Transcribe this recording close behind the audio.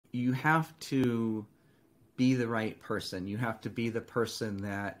you have to be the right person. You have to be the person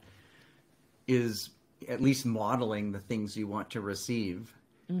that is at least modeling the things you want to receive.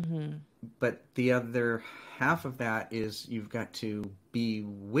 Mm-hmm. But the other half of that is you've got to be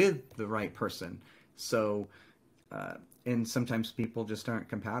with the right person. So, and sometimes people just aren't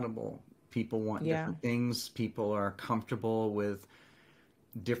compatible. People want Yeah. different things. People are comfortable with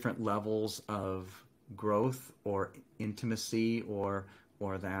different levels of growth or intimacy or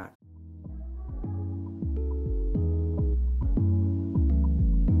that.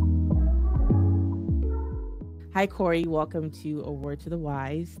 Hi, Cory. Welcome to A Word to the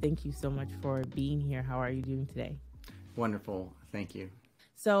Wise. Thank you so much for being here. How are you doing today? Wonderful. Thank you.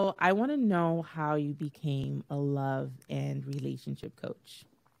 So, I want to know how you became a love and relationship coach.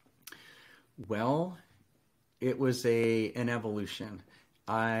 Well, it was an evolution.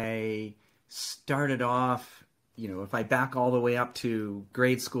 I started off, if I back all the way up to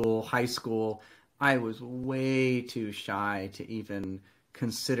grade school, high school, I was way too shy to even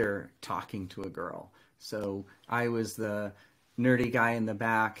consider talking to a girl. So I was the nerdy guy in the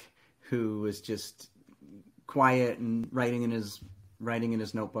back who was just quiet and writing in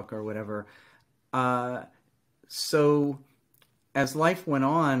his notebook or whatever. So as life went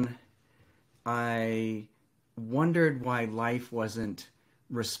on, I wondered why life wasn't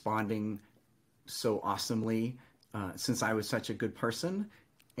responding so awesomely since I was such a good person.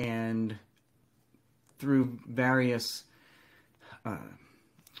 And through various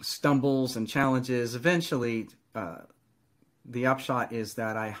stumbles and challenges, eventually the upshot is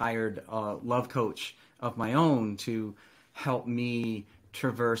that I hired a love coach of my own to help me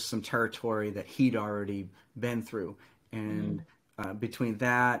traverse some territory that he'd already been through. And between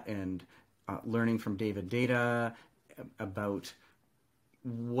that and learning from David Data about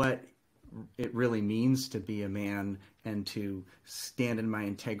what it really means to be a man and to stand in my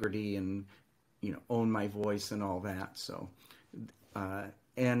integrity and own my voice and all that. So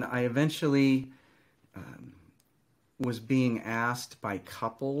and I eventually was being asked by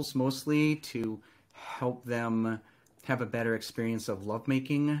couples mostly to help them have a better experience of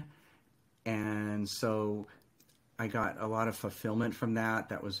lovemaking. And so I got a lot of fulfillment from that.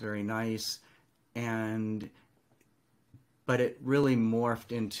 That was very nice. But it really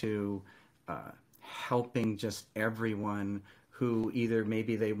morphed into helping just everyone who either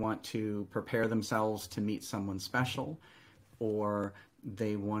maybe they want to prepare themselves to meet someone special or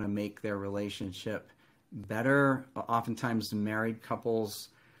they want to make their relationship better. Oftentimes married couples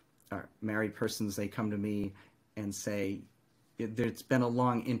or married persons, they come to me and say, there's been a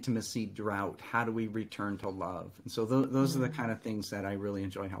long intimacy drought. How do we return to love? And so those are the kind of things that I really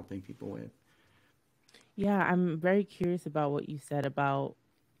enjoy helping people with. Yeah, I'm very curious about what you said about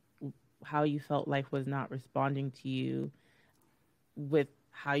how you felt life was not responding to you with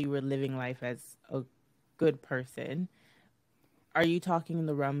how you were living life as a good person. Are you talking in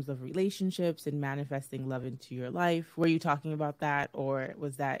the realms of relationships and manifesting love into your life? Were you talking about that, or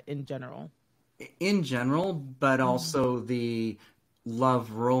was that in general? In general, but also the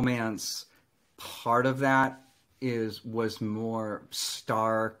love romance part of that was more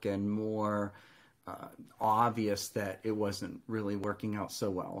stark and more obvious that it wasn't really working out so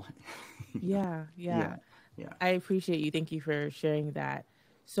well. Yeah, Yeah, yeah. yeah. I appreciate you. Thank you for sharing that.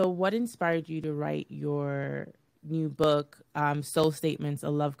 So, what inspired you to write your new book, Soul Statements, A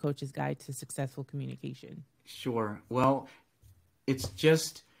Love Coach's Guide to Successful Communication? Sure. Well, it's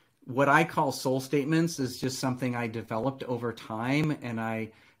just what I call soul statements is just something I developed over time, and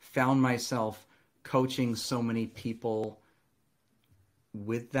I found myself coaching so many people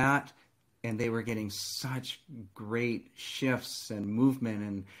with that, and they were getting such great shifts and movement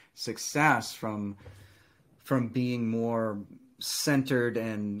and success from being more centered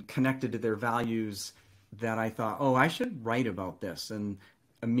and connected to their values that I thought, oh, I should write about this. And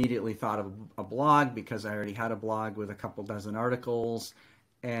immediately thought of a blog because I already had a blog with a couple dozen articles.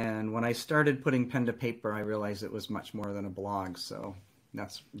 And when I started putting pen to paper, I realized it was much more than a blog. So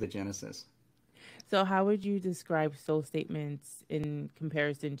that's the genesis. So, how would you describe soul statements in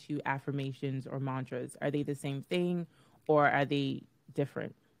comparison to affirmations or mantras? Are they the same thing or are they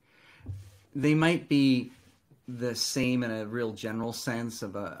different? They might be the same in a real general sense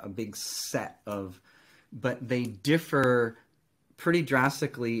of a big set of, but they differ pretty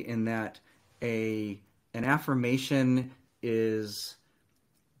drastically in that an affirmation is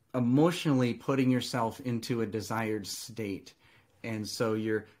emotionally putting yourself into a desired state, and so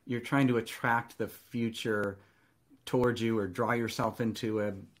you're trying to attract the future towards you or draw yourself into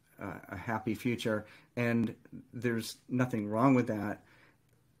a happy future, and there's nothing wrong with that.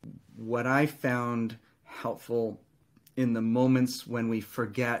 What I found helpful in the moments when we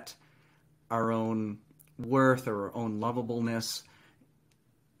forget our own worth or our own lovableness,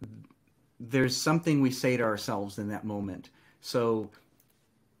 there's something we say to ourselves in that moment. So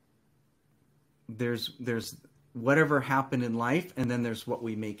there's whatever happened in life, and then there's what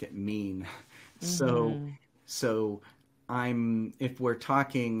we make it mean. So Mm-hmm. so if we're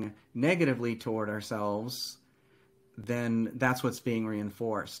talking negatively toward ourselves, then that's what's being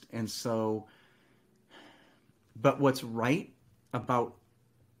reinforced. And so, but what's right about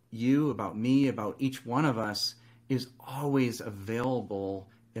you, about me, about each one of us is always available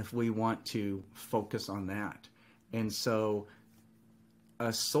if we want to focus on that. And so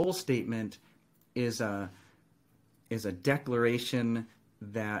a soul statement is a declaration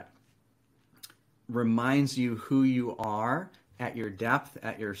that reminds you who you are at your depth,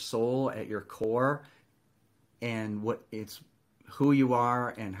 at your soul, at your core, and what it's who you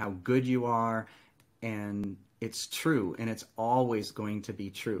are and how good you are, and it's true, and it's always going to be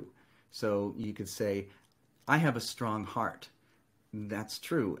true. So you could say, I have a strong heart. That's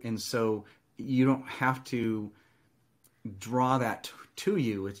true. And so you don't have to draw that to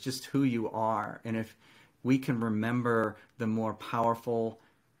you. It's just who you are. And if we can remember the more powerful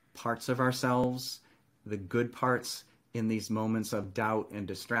parts of ourselves, the good parts in these moments of doubt and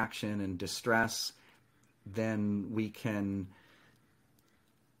distraction and distress, then we can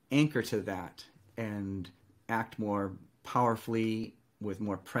anchor to that and act more powerfully with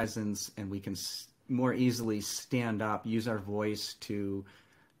more presence, and we can more easily stand up, use our voice to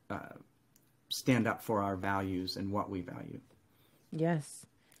stand up for our values and what we value. Yes.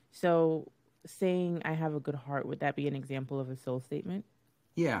 So saying I have a good heart, would that be an example of a soul statement?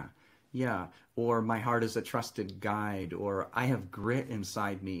 Yeah, yeah. Or my heart is a trusted guide, or I have grit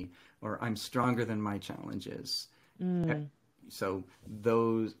inside me, or I'm stronger than my challenges. Mm, So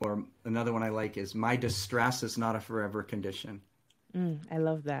those, or another one I like is my distress is not a forever condition. I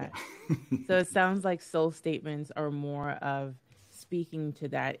love that. So it sounds like soul statements are more of speaking to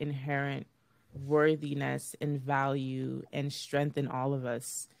that inherent worthiness and value and strength in all of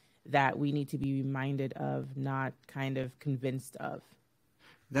us that we need to be reminded of, not kind of convinced of.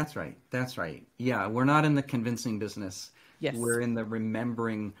 That's right. That's right. Yeah, we're not in the convincing business. Yes. We're in the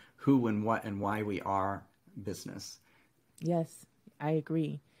remembering who and what and why we are business. Yes, I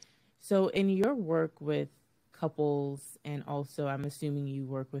agree. So, in your work with couples, and also I'm assuming you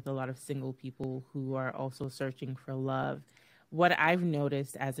work with a lot of single people who are also searching for love, what I've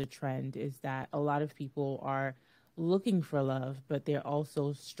noticed as a trend is that a lot of people are looking for love, but they're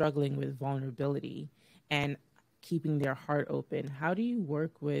also struggling with vulnerability and keeping their heart open. How do you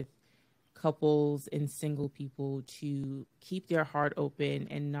work with couples and single people to keep their heart open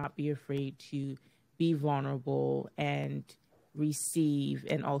and not be afraid to be vulnerable and receive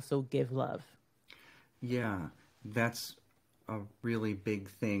and also give love? Yeah, that's a really big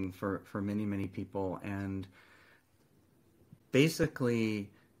thing for many, many people. And basically,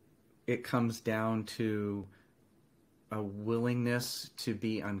 it comes down to a willingness to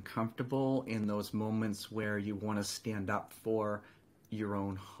be uncomfortable in those moments where you want to stand up for your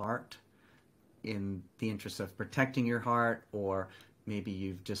own heart in the interest of protecting your heart, or maybe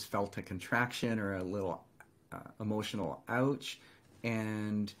you've just felt a contraction or a little emotional ouch,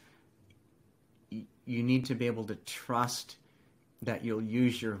 and you need to be able to trust that you'll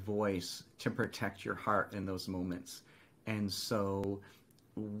use your voice to protect your heart in those moments. And so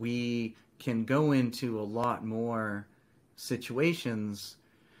we can go into a lot more situations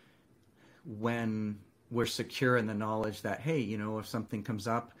when we're secure in the knowledge that, hey, if something comes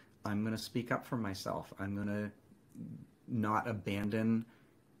up, I'm going to speak up for myself. I'm going to not abandon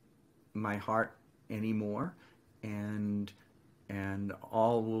my heart anymore, and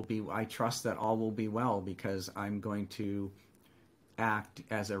all will be, I trust that all will be well because I'm going to act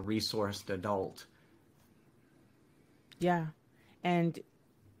as a resourced adult. Yeah. And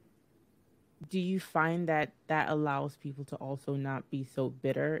do you find that that allows people to also not be so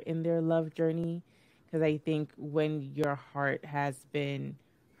bitter in their love journey? Because I think when your heart has been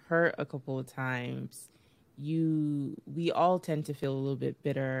hurt a couple of times, we all tend to feel a little bit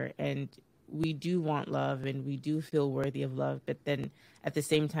bitter, and we do want love and we do feel worthy of love, but then at the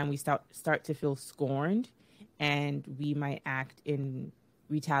same time we start to feel scorned, and we might act in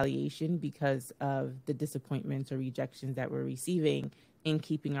retaliation because of the disappointments or rejections that we're receiving, in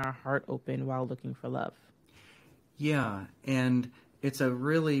keeping our heart open while looking for love. Yeah, and it's a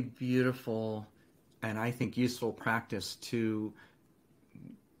really beautiful and I think useful practice to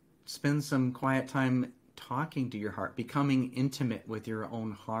spend some quiet time talking to your heart, becoming intimate with your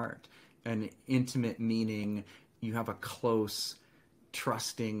own heart. And intimate meaning you have a close,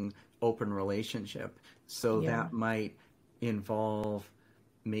 trusting, open relationship. So Yeah. that might involve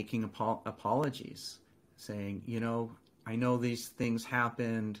making apologies, saying, I know these things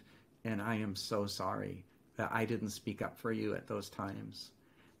happened and I am so sorry that I didn't speak up for you at those times.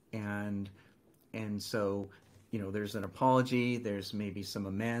 And so, there's an apology, there's maybe some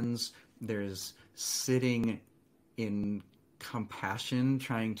amends, there's sitting in compassion,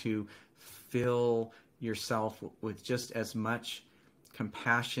 trying to fill yourself with just as much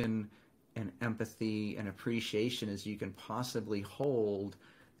compassion and empathy and appreciation as you can possibly hold,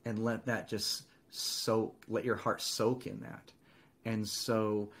 and let that just let your heart soak in that. And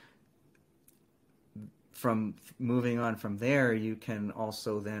so from moving on from there, you can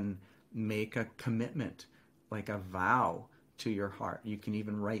also then make a commitment, like a vow to your heart. You can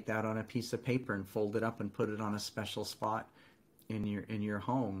even write that on a piece of paper and fold it up and put it on a special spot in your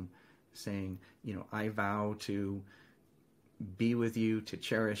home, saying, I vow to be with you, to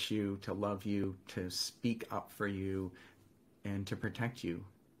cherish you, to love you, to speak up for you, and to protect you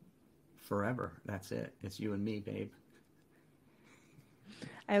forever. That's it. It's you and me, babe.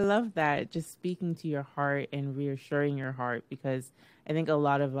 I love that. Just speaking to your heart and reassuring your heart, because I think a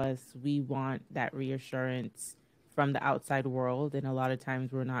lot of us, we want that reassurance from the outside world. And a lot of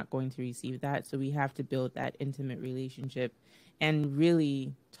times we're not going to receive that. So we have to build that intimate relationship and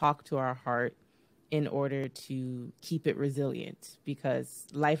really talk to our heart in order to keep it resilient, because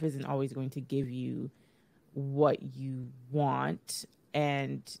life isn't always going to give you what you want.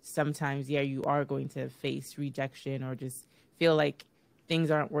 And sometimes, yeah, you are going to face rejection or just feel like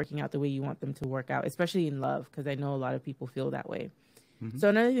things aren't working out the way you want them to work out, especially in love, because I know a lot of people feel that way. Mm-hmm. So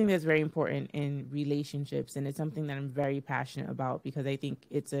another thing that's very important in relationships, and it's something that I'm very passionate about because I think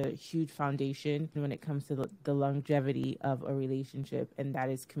it's a huge foundation when it comes to the longevity of a relationship, and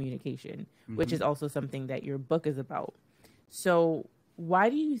that is communication, mm-hmm. which is also something that your book is about. So why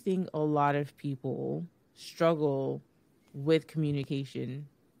do you think a lot of people struggle with communication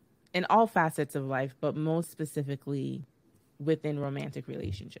in all facets of life, but most specifically within romantic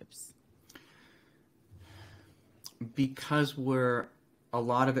relationships? Because a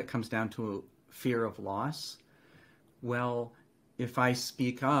lot of it comes down to fear of loss. Well, if I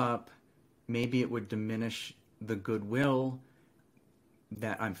speak up, maybe it would diminish the goodwill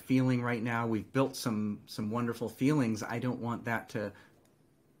that I'm feeling right now. We've built some wonderful feelings. I don't want that to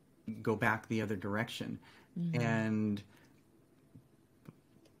go back the other direction. Mm-hmm.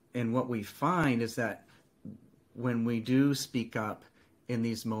 And what we find is that when we do speak up in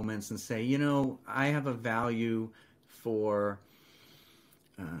these moments and say, I have a value for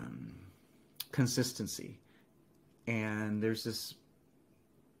consistency, and there's this,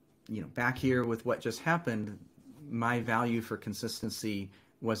 back here with what just happened, my value for consistency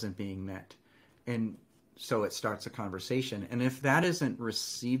wasn't being met. And so it starts a conversation. And if that isn't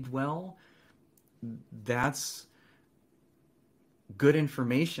received well, that's good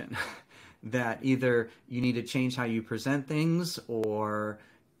information that either you need to change how you present things, or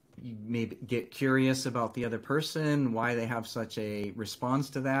you maybe get curious about the other person, why they have such a response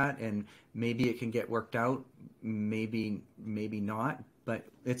to that, and maybe it can get worked out, maybe not. But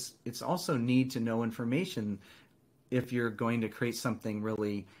it's also need to know information. If you're going to create something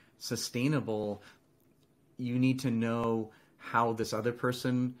really sustainable, you need to know how this other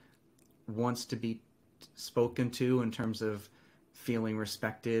person wants to be spoken to in terms of feeling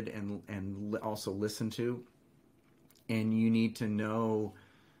respected and also listened to. And you need to know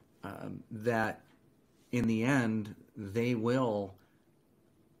that in the end, they will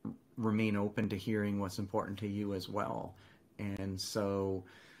remain open to hearing what's important to you as well. And so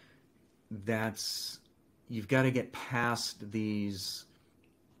you've got to get past this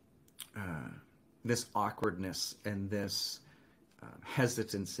awkwardness and this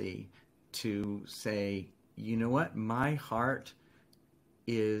hesitancy to say, you know what, my heart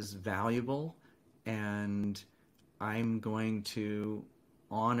is valuable, and I'm going to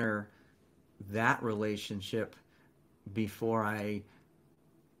honor that relationship before I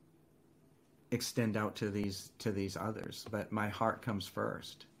extend out to these others. But my heart comes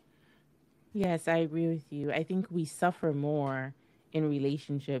first. Yes, I agree with you. I think we suffer more in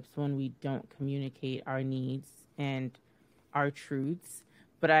relationships when we don't communicate our needs and our truths.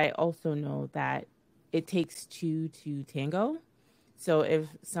 But I also know that it takes two to tango. So if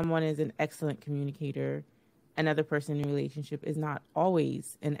someone is an excellent communicator, another person in a relationship is not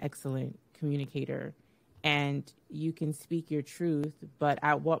always an excellent communicator. And you can speak your truth, but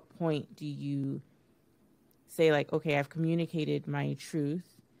at what point do you say, like, okay, I've communicated my truth,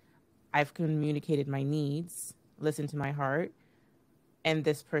 I've communicated my needs, listen to my heart, and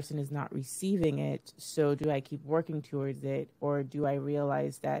this person is not receiving it. So do I keep working towards it, or do I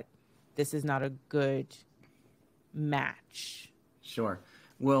realize that this is not a good match? Sure.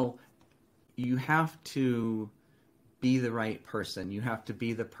 Well, you have to be the right person. You have to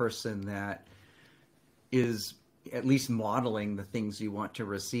be the person that is at least modeling the things you want to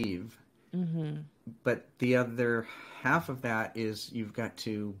receive. Mm-hmm. But the other half of that is you've got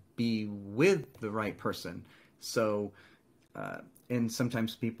to be with the right person. So, and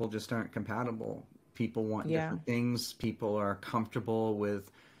sometimes people just aren't compatible. People want Yeah. different things. People are comfortable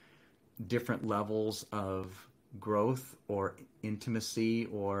with different levels of growth or intimacy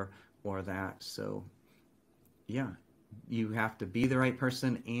or that. So, yeah, you have to be the right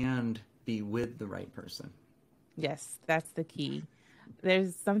person and be with the right person. Yes, that's the key.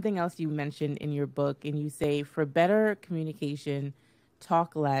 There's something else you mentioned in your book, and you say for better communication,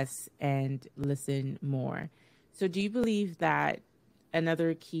 talk less and listen more. So, do you believe that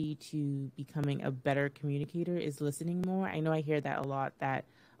another key to becoming a better communicator is listening more? I know I hear that a lot, that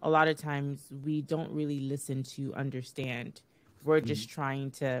a lot of times we don't really listen to understand. We're Mm-hmm. just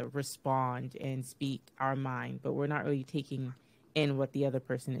trying to respond and speak our mind, but we're not really taking in what the other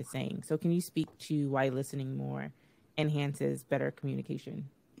person is saying. So, can you speak to why listening more enhances better communication?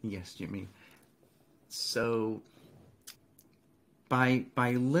 Yes, Jimmy. So by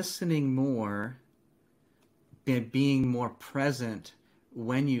listening more and being more present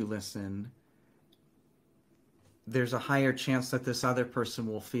when you listen, there's a higher chance that this other person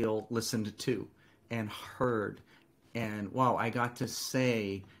will feel listened to and heard. And wow, I got to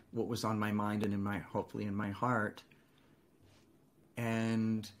say what was on my mind and in my hopefully in my heart.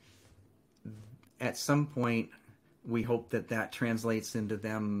 And at some point, we hope that that translates into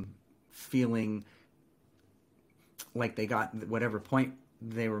them feeling like they got whatever point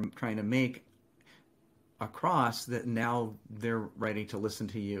they were trying to make across, that now they're ready to listen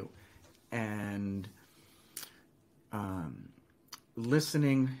to you. And um,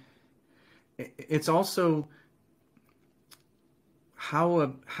 listening, it's also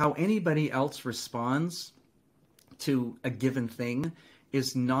how anybody else responds to a given thing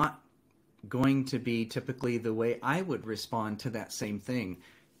is not going to be typically the way I would respond to that same thing,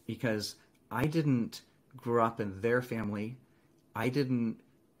 because I didn't grow up in their family. I didn't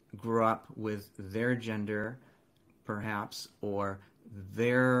grow up with their gender, perhaps, or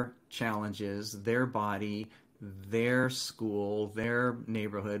their challenges, their body, their school, their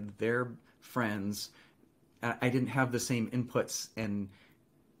neighborhood, their friends. I didn't have the same inputs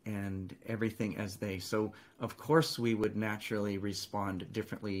and everything as they. So of course we would naturally respond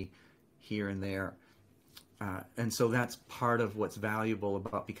differently here and there. And so that's part of what's valuable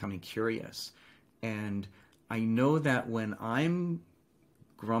about becoming curious. And I know that when I'm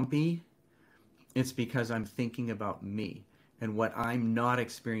grumpy, it's because I'm thinking about me and what I'm not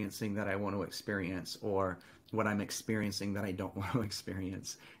experiencing that I want to experience, or what I'm experiencing that I don't want to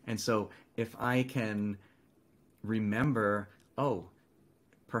experience. And so if I can remember, oh,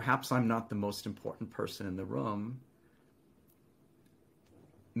 perhaps I'm not the most important person in the room.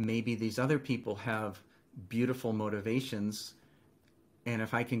 Maybe these other people have beautiful motivations. And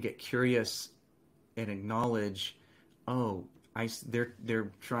if I can get curious and acknowledge, oh,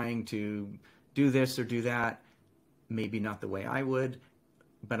 they're trying to do this or do that, maybe not the way I would,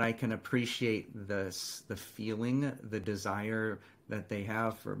 but I can appreciate the feeling, the desire that they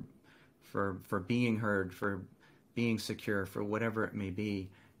have for being heard, for being secure, for whatever it may be.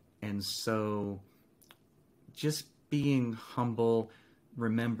 And so just being humble,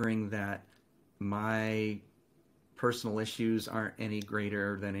 remembering that my personal issues aren't any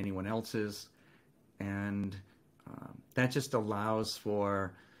greater than anyone else's, and that just allows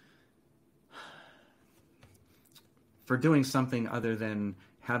for doing something other than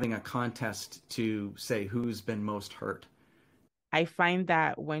having a contest to say who's been most hurt. I find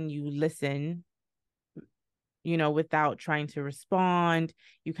that when you listen, without trying to respond,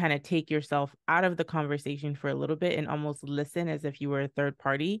 you kind of take yourself out of the conversation for a little bit and almost listen as if you were a third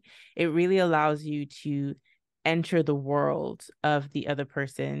party. It really allows you to enter the world of the other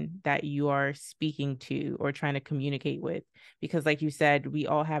person that you are speaking to or trying to communicate with. Because, like you said, we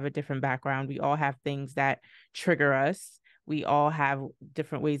all have a different background, we all have things that trigger us. We all have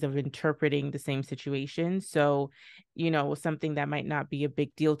different ways of interpreting the same situation. So, something that might not be a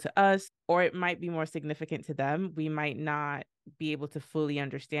big deal to us, or it might be more significant to them, we might not be able to fully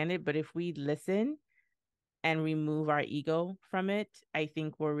understand it. But if we listen and remove our ego from it, I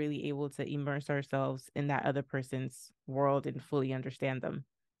think we're really able to immerse ourselves in that other person's world and fully understand them.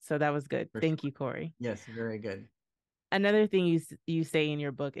 So that was good. For Thank sure. you, Cory. Yes, very good. Another thing you say in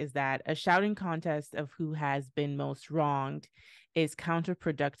your book is that a shouting contest of who has been most wronged is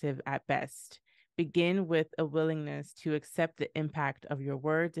counterproductive at best, begin with a willingness to accept the impact of your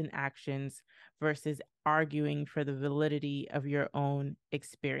words and actions versus arguing for the validity of your own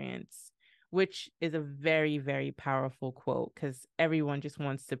experience, which is a very, very powerful quote because everyone just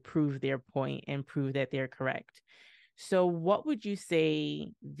wants to prove their point and prove that they're correct. So, what would you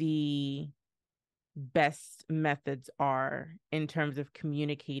say the best methods are in terms of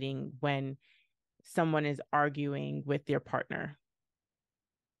communicating when someone is arguing with their partner?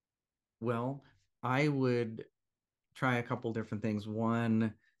 Well, I would try a couple different things.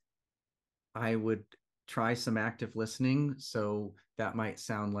 One, I would try some active listening. So that might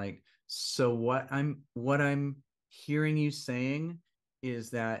sound like, so what I'm hearing you saying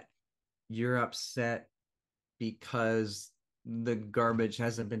is that you're upset because the garbage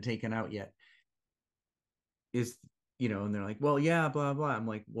hasn't been taken out yet. Is, and they're like, well, yeah, blah blah. I'm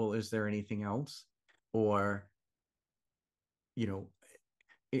like, well, is there anything else? Or, you know,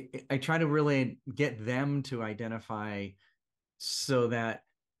 I try to really get them to identify so that,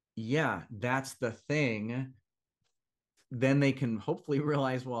 yeah, that's the thing. Then they can hopefully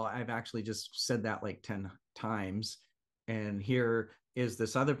realize, well, I've actually just said that like 10 times. And here is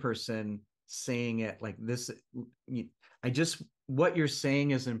this other person saying it like this. What you're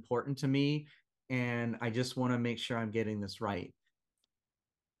saying is important to me. And I just want to make sure I'm getting this right.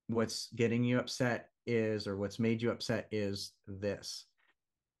 What's getting you upset is, or what's made you upset is this.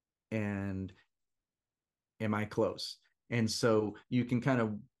 And am I close? And so you can kind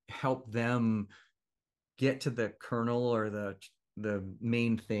of help them get to the kernel or the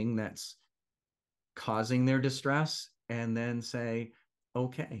main thing that's causing their distress, and then say,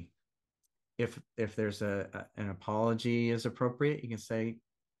 okay, if there's an apology is appropriate, you can say,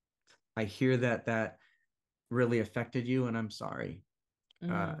 I hear that really affected you, and I'm sorry. Uh,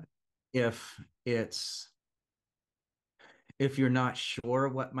 Mm, if it's if you're not sure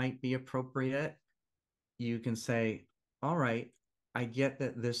what might be appropriate, you can say, all right, I get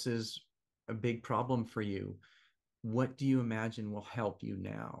that this is a big problem for you. What do you imagine will help you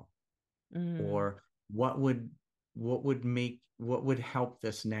now? mm, Or what would what would help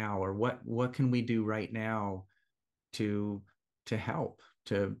this now? Or what can we do right now to help?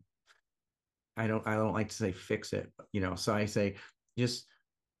 To I don't like to say fix it, so I say, just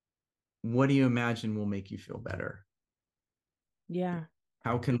what do you imagine will make you feel better? yeah.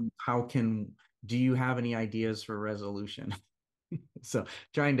 How can do you have any ideas for resolution? So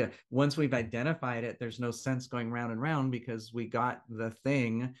trying to, once we've identified it, there's no sense going round and round because we got the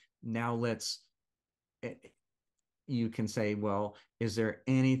thing. Now let's, eh, you can say, well, is there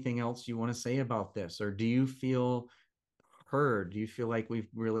anything else you want to say about this? Or do you feel heard? Do you feel like we've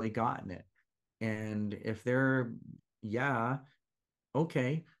really gotten it? And if they're, yeah,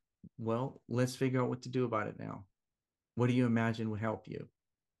 okay, well, let's figure out what to do about it now. What do you imagine would help you?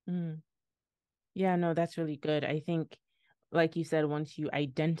 Mm. Yeah, no, that's really good. I think, like you said, once you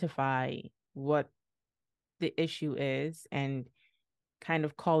identify what the issue is and kind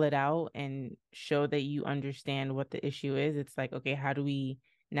of call it out and show that you understand what the issue is, it's like, okay, how do we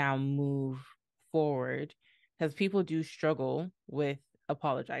now move forward? Because people do struggle with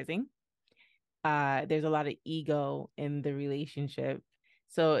apologizing. There's a lot of ego in the relationship.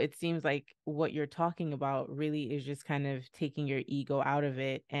 So it seems like what you're talking about really is just kind of taking your ego out of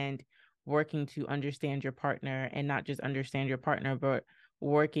it and working to understand your partner, and not just understand your partner, but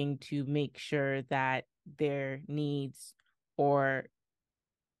working to make sure that their needs or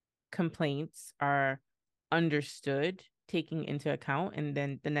complaints are understood, taking into account, and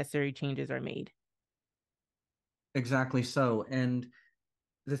then the necessary changes are made. Exactly so. And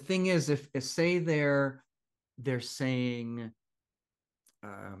the thing is, if say they're saying,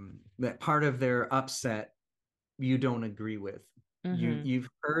 that part of their upset you don't agree with. Mm-hmm. You've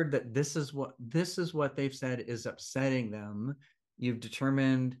heard that this is what they've said is upsetting them. You've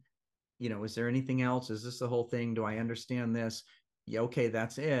determined, is there anything else? Is this the whole thing? Do I understand this? Yeah, okay,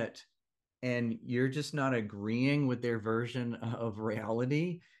 that's it. And you're just not agreeing with their version of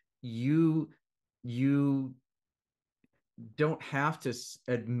reality. You you don't have to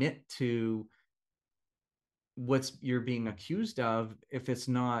admit to what's you're being accused of if it's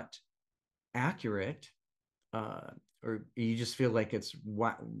not accurate, uh, or you just feel like it's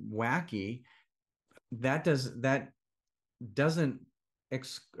wacky. That doesn't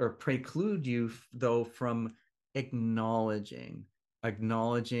or preclude you though from acknowledging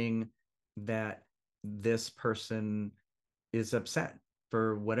acknowledging that this person is upset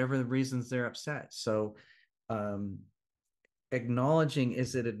for whatever the reasons they're upset. So, um, acknowledging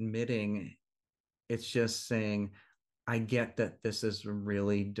isn't admitting, it's just saying, I get that this is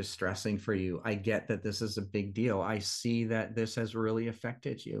really distressing for you. I get that this is a big deal. I see that this has really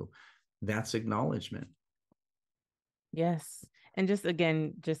affected you. that's acknowledgement. Yes. And just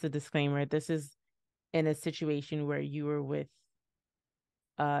again, just a disclaimer, this is in a situation where you were with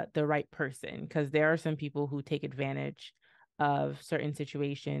the right person, because there are some people who take advantage of certain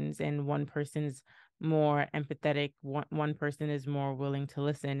situations, and one person's more empathetic, one person is more willing to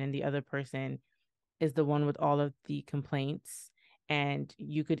listen, and the other person is the one with all of the complaints. And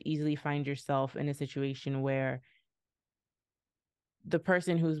you could easily find yourself in a situation where the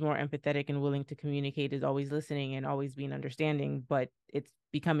person who's more empathetic and willing to communicate is always listening and always being understanding, but it's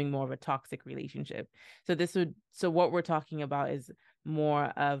becoming more of a toxic relationship. So what we're talking about is more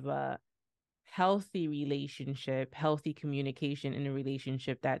of a healthy relationship, healthy communication in a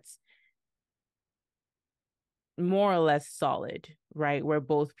relationship that's more or less solid, right? Where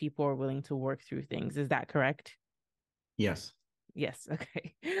both people are willing to work through things. Is that correct? Yes. Yes.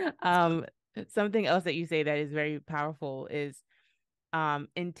 Okay. Um, Something else that you say that is very powerful is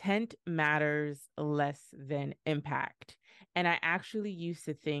intent matters less than impact. And I actually used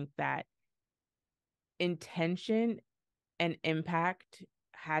to think that intention and impact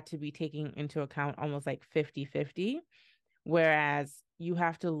had to be taken into account almost like 50-50, whereas you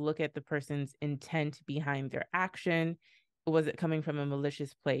have to look at the person's intent behind their action. Was it coming from a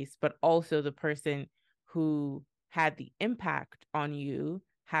malicious place? But also the person who had the impact on you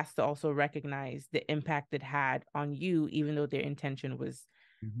has to also recognize the impact it had on you, even though their intention was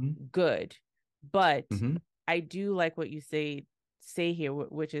Mm-hmm. good. But Mm-hmm. I do like what you say here,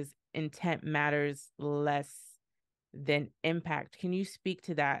 which is intent matters less than impact. Can you speak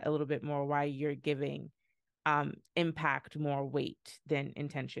to that a little bit more? Why you're giving impact more weight than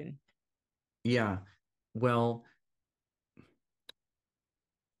intention? Yeah. Well,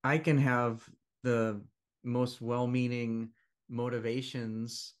 I can have the most well-meaning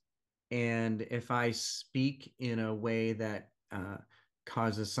motivations, and if I speak in a way that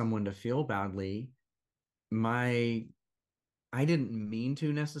causes someone to feel badly, my I didn't mean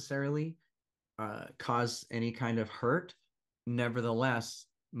to necessarily cause any kind of hurt. Nevertheless,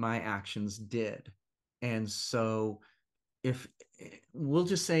 my actions did. And so if we'll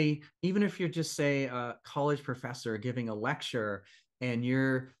just say, even if you're just say a college professor giving a lecture and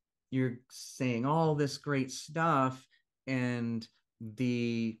you're saying all this great stuff, and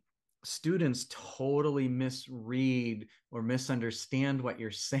the students totally misread or misunderstand what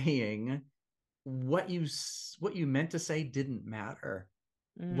you're saying, what you meant to say didn't matter.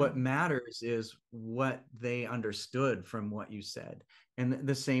 What Mm, matters is what they understood from what you said. And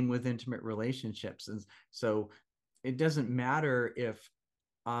the same with intimate relationships. And so it doesn't matter if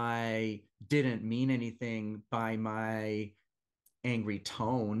I didn't mean anything by my angry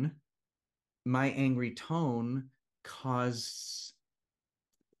tone. My angry tone caused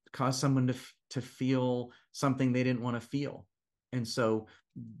caused someone to feel something they didn't want to feel. And so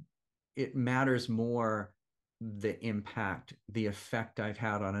it matters more the impact, the effect I've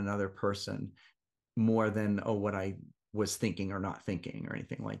had on another person, more than what I was thinking or not thinking or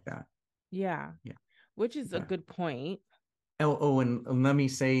anything like that. yeah, Yeah. which is a Yeah. good point. And let me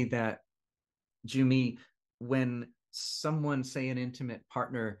say that, Jumi, when someone, say an intimate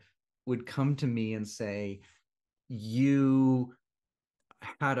partner, would come to me and say, you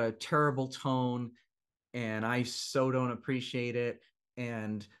had a terrible tone and I so don't appreciate it,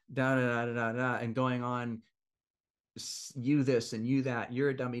 and da da da da da, and going on, you this and you that, you're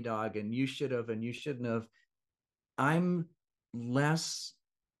a dummy dog and you should have and you shouldn't have. I'm less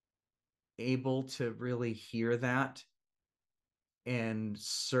able to really hear that and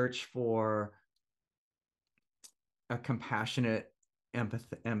search for a compassionate,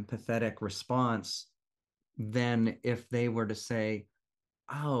 empathetic response than if they were to say,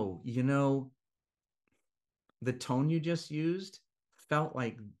 oh, the tone you just used felt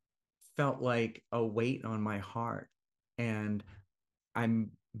like felt like a weight on my heart, and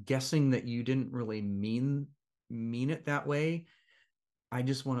I'm guessing that you didn't really mean it that way. I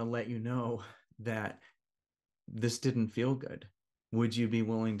just want to let you know that this didn't feel good. Would you be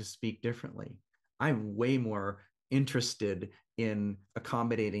willing to speak differently? I'm way more interested in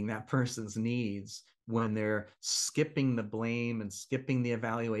accommodating that person's needs when they're skipping the blame and skipping the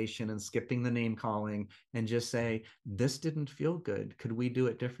evaluation and skipping the name calling, and just say, this didn't feel good. Could we do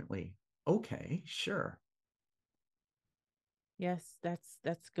it differently? Okay, sure. Yes,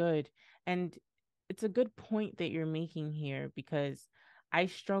 that's good. And it's a good point that you're making here, because I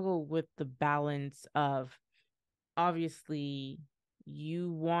struggle with the balance of, obviously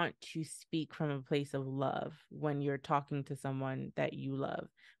you want to speak from a place of love when you're talking to someone that you love,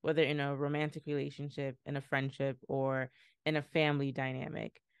 whether in a romantic relationship, in a friendship, or in a family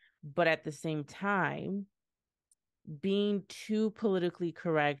dynamic. But at the same time, being too politically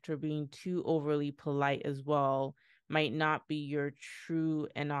correct or being too overly polite as well might not be your true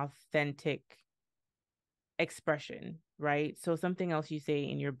and authentic expression, right? So something else you say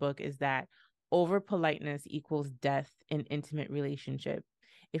in your book is that over politeness equals death in intimate relationship.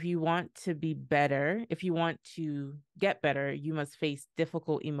 If you want to be better, if you want to get better, you must face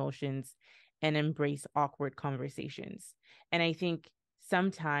difficult emotions and embrace awkward conversations. And I think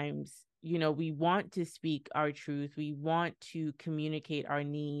sometimes, we want to speak our truth, we want to communicate our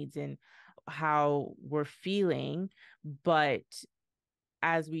needs and how we're feeling, but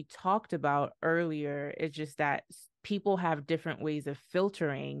as we talked about earlier, it's just that people have different ways of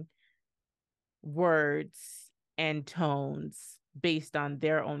filtering words and tones based on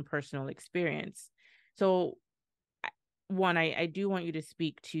their own personal experience. So, one, I do want you to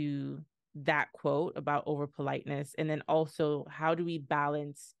speak to that quote about over politeness. And then also, how do we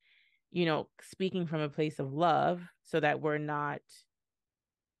balance, speaking from a place of love so that we're not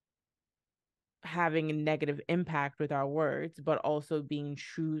having a negative impact with our words, but also being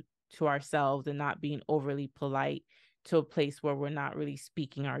true to ourselves and not being overly polite to a place where we're not really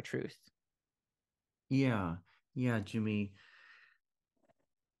speaking our truth. Yeah, yeah, Jimmy.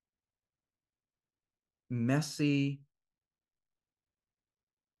 Messy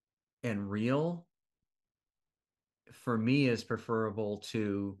and real for me is preferable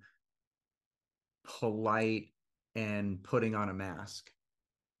to polite and putting on a mask.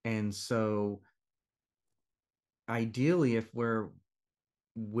 And so ideally, if we're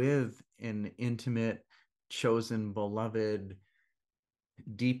with an intimate, chosen, beloved,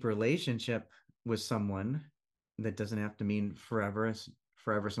 deep relationship with someone, that doesn't have to mean forever.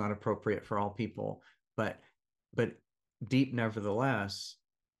 Forever is not appropriate for all people, but but deep nevertheless,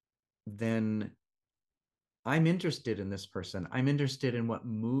 then I'm interested in this person. I'm interested in what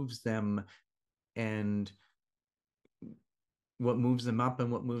moves them and what moves them up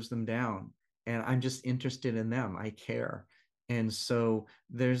and what moves them down. And I'm just interested in them. I care. And so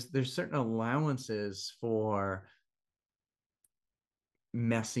there's certain allowances for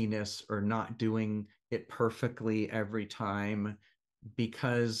messiness or not doing it perfectly every time,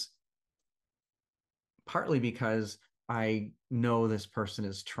 because partly because I know this person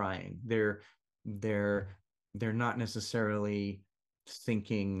is trying. They're they're not necessarily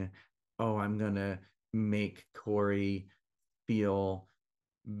thinking, oh, I'm gonna make Cory feel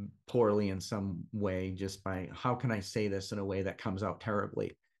poorly in some way just by how can I say this in a way that comes out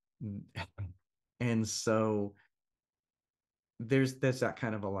terribly. And so there's that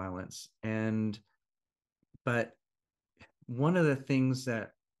kind of allowance. And but one of the things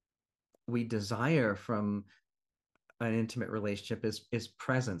that we desire from an intimate relationship is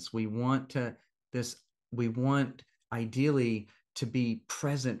presence. This we want ideally to be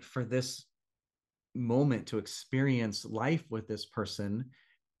present for this moment, to experience life with this person,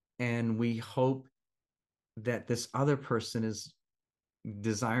 and we hope that this other person is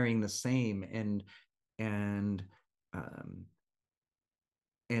desiring the same. And um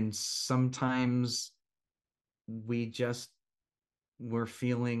and sometimes we just we're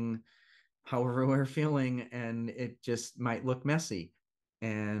feeling however we're feeling, and it just might look messy.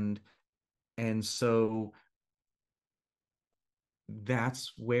 And and so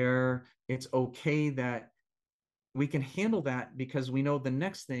that's where it's okay that we can handle that, because we know the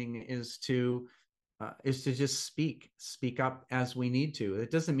next thing is to just speak up as we need to. It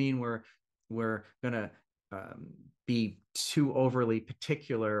doesn't mean we're gonna be too overly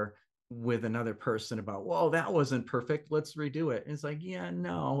particular with another person about, well, that wasn't perfect, let's redo it. And it's like, yeah,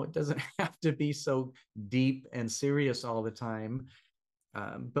 no, it doesn't have to be so deep and serious all the time.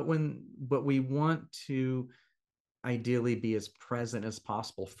 But we want to ideally be as present as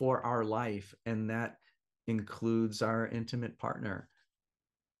possible for our life, and that includes our intimate partner.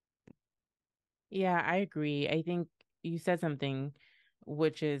 Yeah, I agree. I think you said something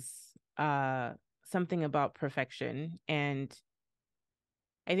which is something about perfection. And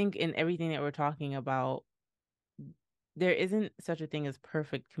I think in everything that we're talking about, there isn't such a thing as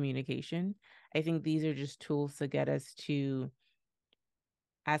perfect communication. I think these are just tools to get us to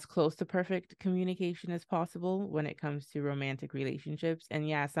as close to perfect communication as possible when it comes to romantic relationships. And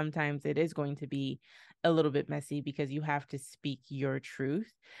yeah, sometimes it is going to be a little bit messy because you have to speak your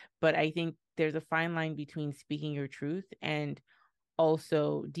truth. But I think there's a fine line between speaking your truth and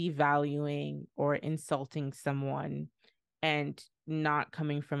also devaluing or insulting someone and not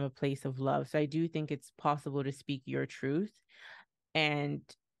coming from a place of love. So I do think it's possible to speak your truth and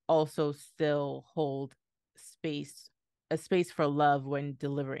also still hold space a space for love when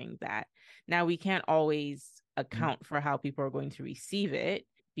delivering that. Now we can't always account for how people are going to receive it,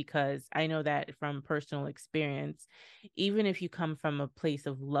 because I know that from personal experience, even if you come from a place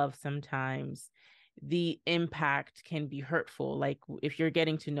of love, sometimes the impact can be hurtful. Like if you're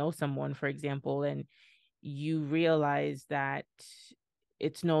getting to know someone, for example, and you realize that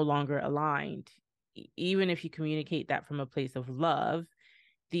it's no longer aligned, even if you communicate that from a place of love,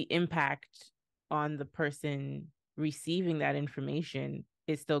 the impact on the person receiving that information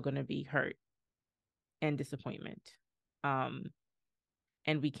is still going to be hurt and disappointment. Um,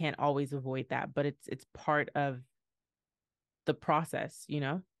 and we can't always avoid that, but it's part of the process, you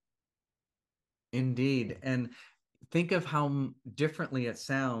know? Indeed. And think of how differently it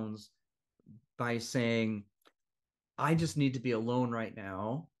sounds by saying, I just need to be alone right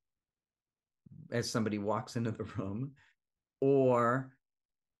now as somebody walks into the room, or,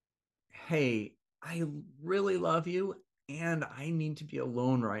 hey, I really love you and I need to be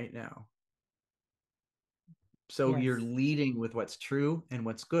alone right now. So you're Yes. leading with what's true and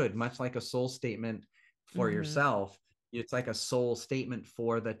what's good, much like a soul statement for Mm-hmm. yourself. It's like a soul statement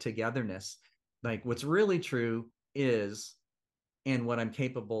for the togetherness. Like what's really true is, and what I'm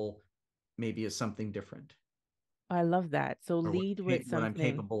capable maybe is something different, I love that. So or lead with what I'm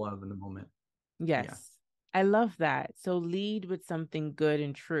something. capable of in the moment. Yeah. Yes. I love that. So lead with something good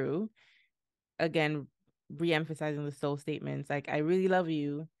and true. Again, re-emphasizing the soul statements like I really love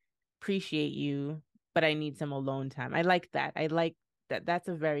you, appreciate you, but I need some alone time. I like that. I like that. That's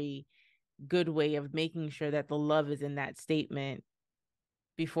a very good way of making sure that the love is in that statement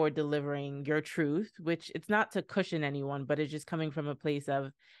before delivering your truth, which it's not to cushion anyone, but it's just coming from a place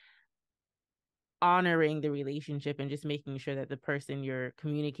of honoring the relationship and just making sure that the person you're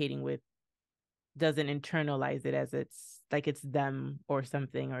communicating with doesn't internalize it as it's like it's them or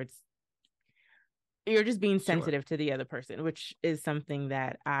something, or it's you're just being Sure. sensitive to the other person, which is something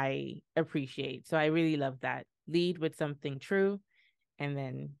that I appreciate. So I really love that. Lead with something true and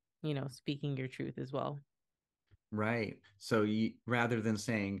then, speaking your truth as well. Right. So you, rather than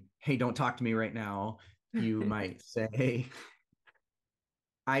saying, hey, don't talk to me right now, you might say,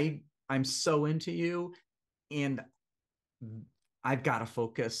 I'm so into you and I've got to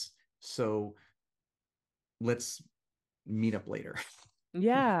focus. So let's meet up later.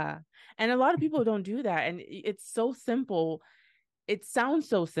 Yeah. And a lot of people don't do that. And it's so simple. It sounds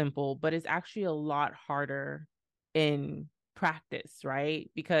so simple, but it's actually a lot harder in practice, right?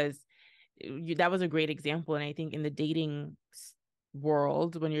 Because that was a great example. And I think in the dating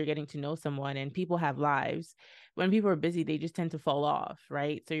world, when you're getting to know someone and people have lives, when people are busy, they just tend to fall off,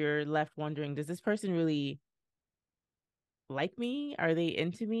 right? So you're left wondering, does this person really like me? Are they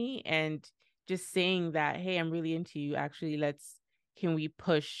into me? And just saying that, hey, I'm really into you. Actually, can we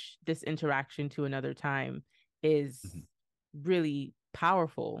push this interaction to another time is Mhm. really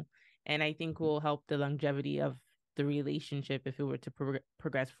powerful. And I think will help the longevity of the relationship if it were to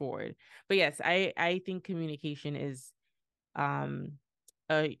progress forward. But yes, I think communication is um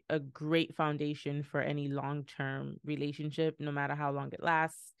a great foundation for any long-term relationship, no matter how long it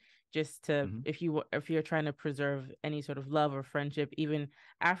lasts. Just to Mhm. if you're trying to preserve any sort of love or friendship even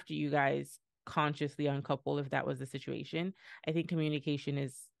after you guys consciously uncouple, if that was the situation, I think communication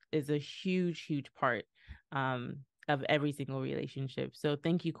is a huge part of every single relationship. So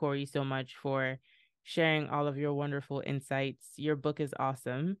thank you, Cory, so much for sharing all of your wonderful insights. Your book is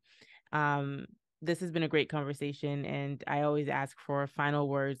awesome. um this has been a great conversation, and I always ask for final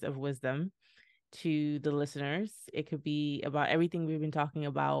words of wisdom to the listeners. It could be about everything we've been talking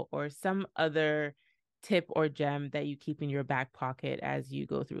about or some other tip or gem that you keep in your back pocket as you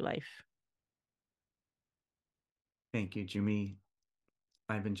go through life. Thank you, Jimmy.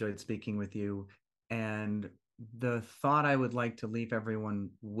 I've enjoyed speaking with you. And the thought I would like to leave everyone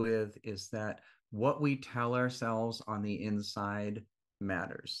with is that what we tell ourselves on the inside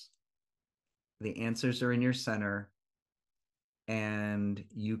matters. The answers are in your center, and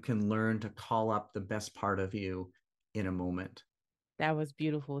you can learn to call up the best part of you in a moment. That was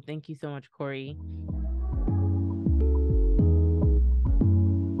beautiful. Thank you so much, Cory.